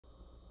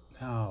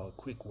Now, a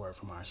quick word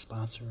from our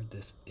sponsor.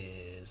 This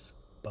is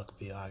Buck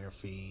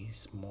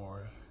Videography's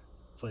more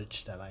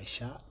footage that I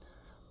shot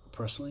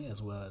personally,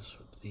 as well as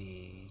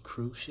the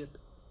cruise ship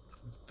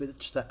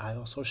footage that I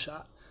also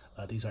shot.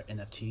 These are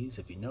NFTs.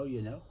 If you know,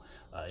 you know.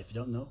 If you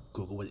don't know,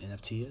 Google what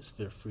NFT is.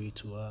 Feel free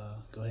to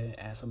go ahead and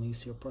add some of these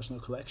to your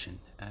personal collection.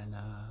 And,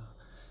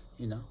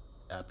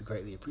 I'd be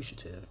greatly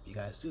appreciative if you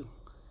guys do.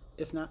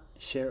 If not,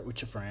 share it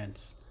with your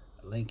friends.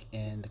 Link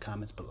in the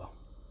comments below.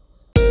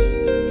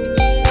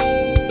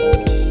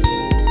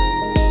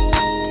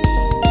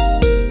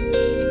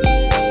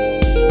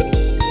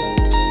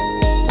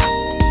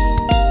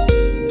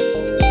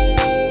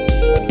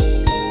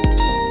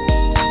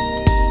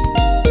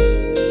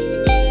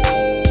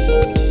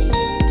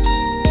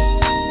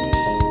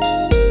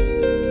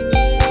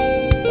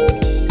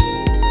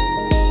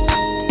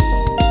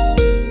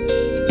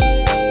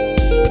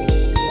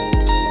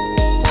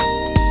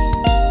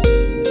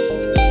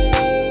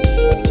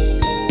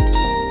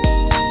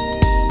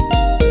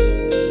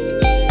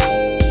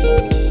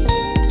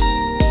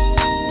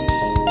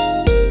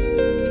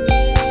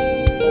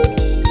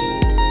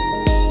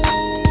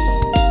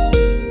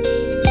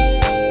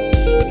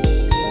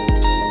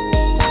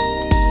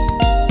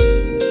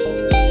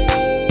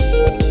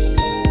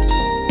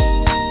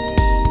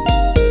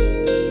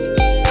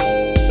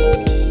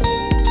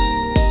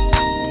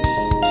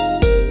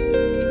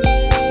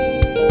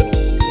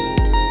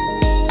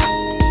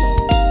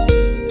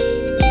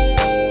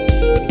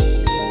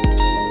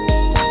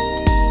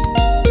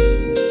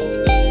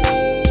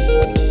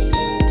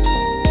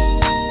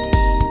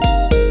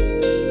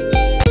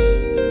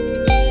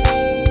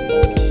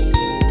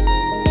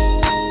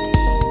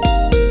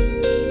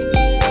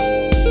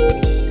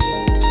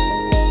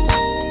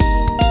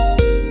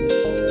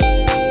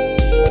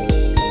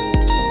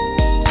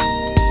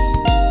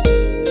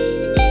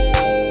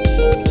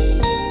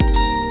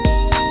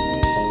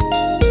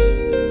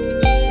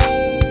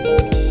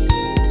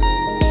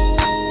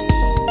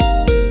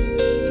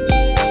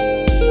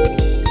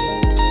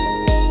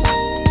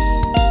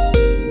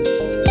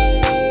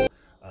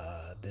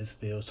 This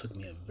video took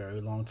me a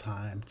very long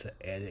time to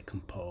edit,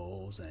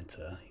 compose, and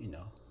to,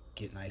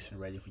 get nice and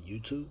ready for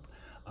YouTube.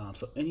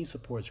 So any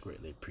support is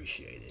greatly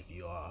appreciated. If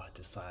you all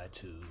decide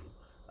to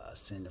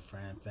send a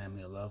friend,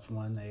 family, or loved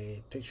one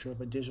a picture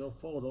of a digital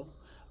photo,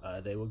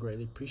 they will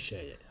greatly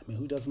appreciate it. I mean,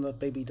 who doesn't love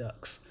baby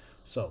ducks?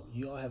 So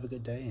you all have a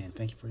good day, and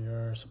thank you for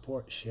your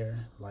support.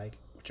 Share, like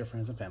with your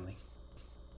friends and family.